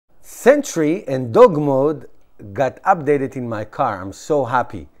Sentry and dog mode got updated in my car. I'm so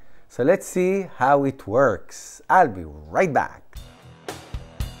happy. So let's see how it works. I'll be right back.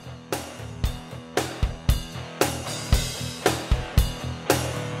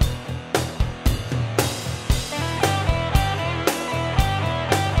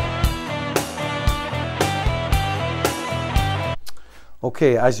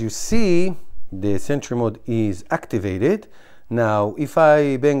 Okay, as you see, the Sentry mode is activated. Now, if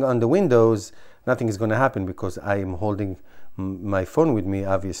I bang on the windows, nothing is going to happen because I am holding my phone with me,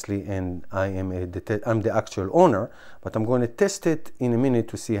 obviously, and I'm the actual owner. But I'm going to test it in a minute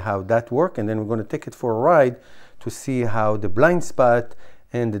to see how that works, and then we're going to take it for a ride to see how the blind spot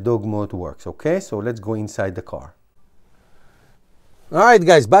and the dog mode works. Okay, so let's go inside the car. All right,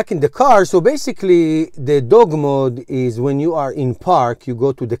 guys, back in the car. So basically, the dog mode is when you are in park, you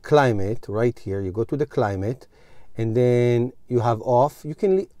go to the climate right here. You go to the climate, and then you have off. You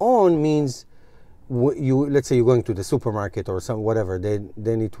can on means let's say you're going to the supermarket or some whatever.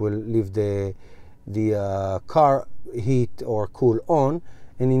 Then it will leave the car heat or cool on.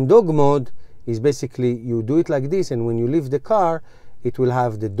 And in dog mode is basically you do it like this, and when you leave the car, it will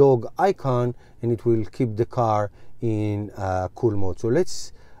have the dog icon, and it will keep the car in cool mode. So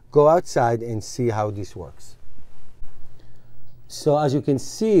let's go outside and see how this works. So as you can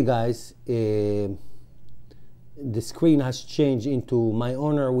see, guys, the screen has changed into my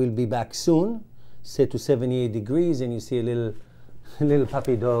owner will be back soon, set to 78 degrees, and you see a little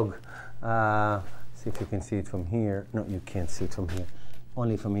puppy dog. See if you can see it from here. No, you can't see it from here.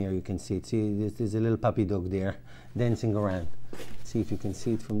 Only from here you can see it. See, there's a little puppy dog there dancing around. See if you can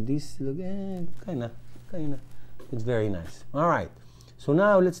see it from this. Look, kinda. It's very nice. All right. So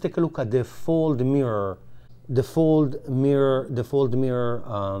now let's take a look at the fold mirror. The fold mirror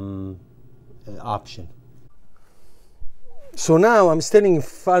option. So now I'm standing in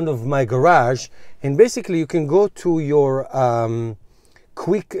front of my garage, and basically you can go to your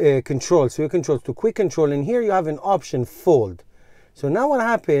quick control. So your controls to quick control, and here you have an option fold. So now what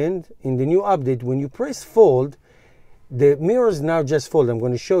happened in the new update, when you press fold, the mirrors now just fold. I'm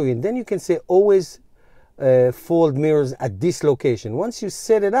going to show you, and then you can say always fold mirrors at this location. Once you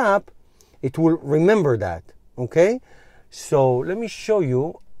set it up, it will remember that. Okay, so let me show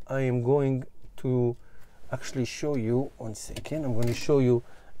you. I am going to actually show you 1 second. I'm going to show you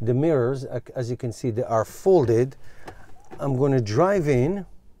the mirrors. As you can see, they are folded. I'm going to drive in,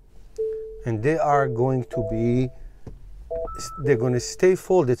 and they are going to be, they're going to stay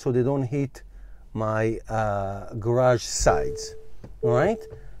folded so they don't hit my garage sides. All right,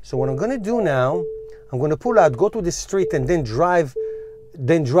 so what I'm going to do now, I'm going to pull out, go to the street, and then drive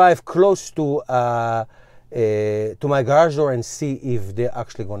close to my garage door and see if they're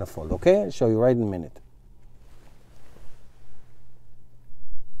actually going to fold. Okay, I'll show you right in a minute.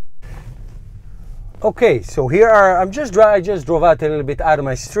 Okay, so here I just drove out a little bit out of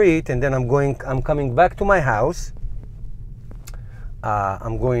my street, and then I'm coming back to my house.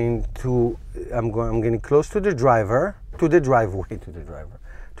 I'm getting close to the driveway,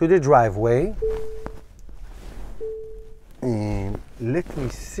 and let me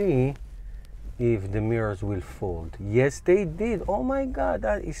see if the mirrors will fold. Yes, they did. Oh my God,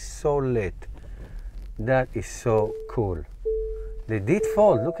 that is so lit. That is so cool. They did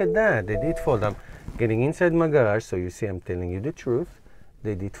fold. Look at that. They did fold. I'm getting inside my garage, so you see I'm telling you the truth.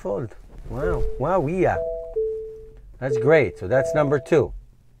 They did fold. Wow. Wow, yeah. That's great. So that's number 2.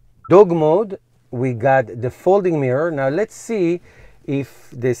 Dog mode, we got the folding mirror. Now let's see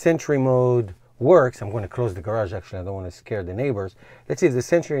if the Sentry mode works. I'm going to close the garage, actually. I don't want to scare the neighbors. Let's see if the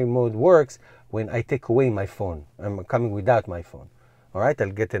Sentry mode works when I take away my phone. I'm coming without my phone. All right,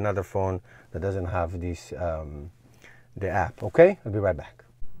 I'll get another phone that doesn't have this, the app. Okay, I'll be right back.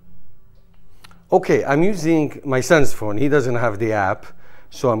 Okay, I'm using my son's phone. He doesn't have the app.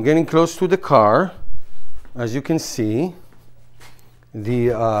 So I'm getting close to the car. As you can see,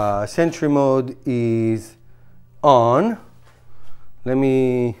 the Sentry mode is on. Let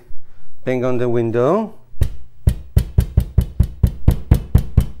me bang on the window.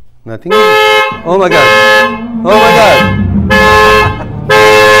 Nothing. Oh my God. Oh my God.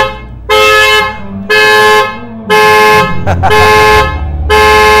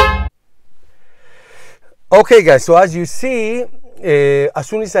 Okay, guys, so as you see, as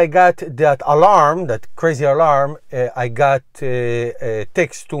soon as I got that alarm, that crazy alarm, I got a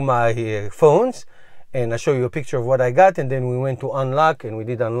text to my phones, and I show you a picture of what I got, and then we went to unlock, and we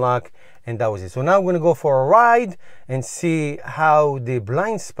did unlock, and that was it. So now I'm going to go for a ride and see how the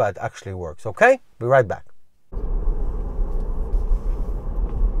blind spot actually works. Okay, be right back.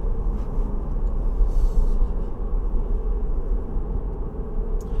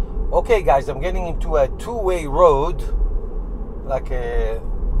 Okay guys, I'm getting into a two-way road, like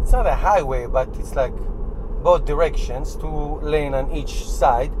it's not a highway, but it's like both directions, 2 lanes on each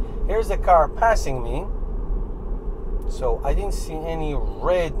side. Here's a car passing me, so I didn't see any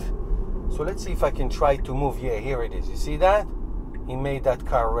red. So let's see if I can try to move. Yeah, here it is. You see that? He made that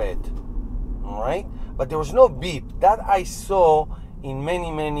car red. All right, but there was no beep. That I saw in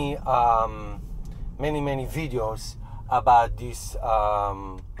many videos about this.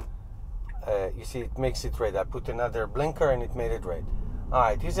 You see, it makes it red. I put another blinker and it made it red. All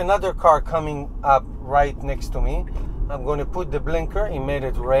right, here's another car coming up right next to me. I'm going to put the blinker. It made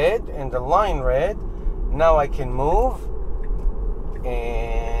it red and the line red. Now I can move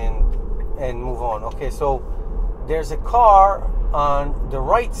and move on. Okay, so there's a car on the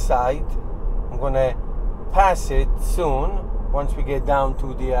right side. I'm going to pass it soon once we get down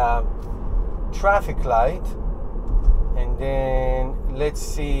to the traffic light. And then let's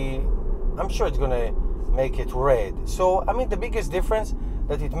see. I'm sure it's going to make it red. So I mean, the biggest difference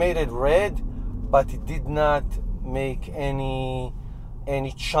that it made it red, but it did not make any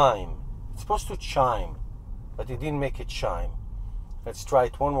chime. It's supposed to chime, but it didn't make it chime. Let's try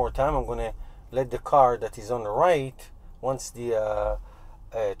it one more time. I'm going to let the car that is on the right, once the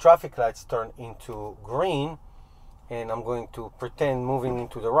traffic lights turn into green, and I'm going to pretend moving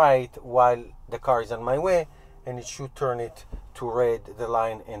into the right while the car is on my way, and it should turn it to red, the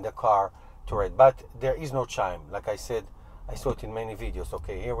line and the car to red. But there is no chime. Like I said, I saw it in many videos.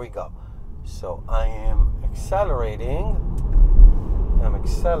 Okay, here we go. So I am accelerating. I'm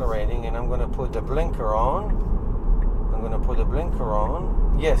accelerating, and I'm going to put the blinker on. I'm going to put the blinker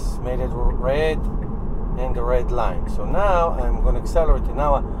on. Yes, made it red and the red line. So now I'm going to accelerate.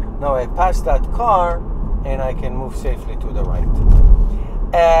 Now I passed that car, and I can move safely to the right.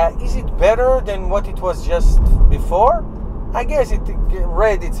 Is it better than what it was just before? I guess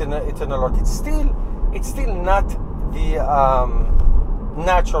red. It's an alert. It's still not the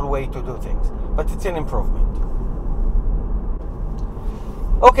natural way to do things, but it's an improvement.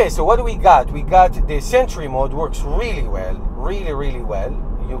 Okay, so what do we got? We got the Sentry mode, works really well, really well.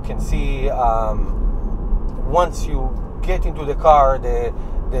 You can see once you get into the car, the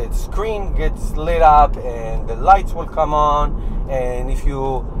screen gets lit up and the lights will come on, and if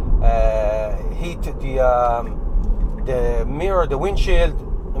you hit the mirror, the windshield,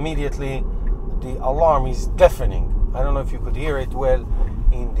 immediately the alarm is deafening. I don't know if you could hear it well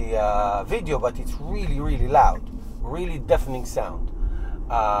in the video, but it's really loud, really deafening sound.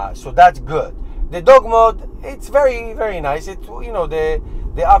 So that's good. The dog mode, it's very nice. It, you know, the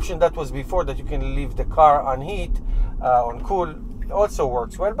option that was before, that you can leave the car on heat, on cool, also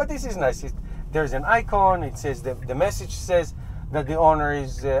works well. But this is nice. There's an icon. It says the message says that the owner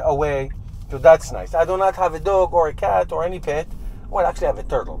is away. So that's nice. I do not have a dog or a cat or any pet. Well, actually I have a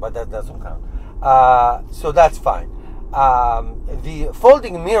turtle, but that doesn't count. So that's fine. The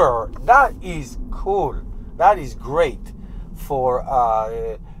folding mirror, that is cool. That is great for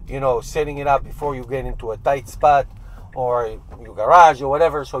you know, setting it up before you get into a tight spot or your garage or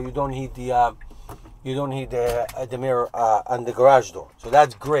whatever, so you don't hit the mirror on the garage door. So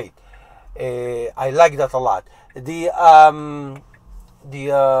that's great. I like that a lot. The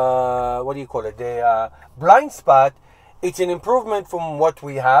what do you call it? The blind spot. It's an improvement from what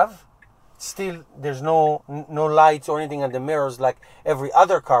we have. Still, there's no lights or anything on the mirrors like every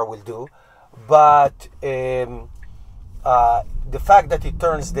other car will do, but the fact that it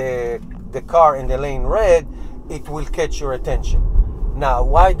turns the car in the lane red, it will catch your attention. Now,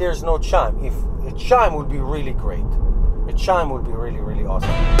 why there's no chime? If a chime would be really great. A chime would be really awesome.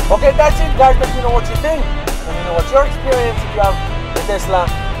 Okay, that's it, guys. Let me know what you think. Let me know what's your experience if you have the Tesla,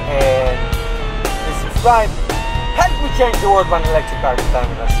 and please subscribe. Help me change the world one electric car at a time.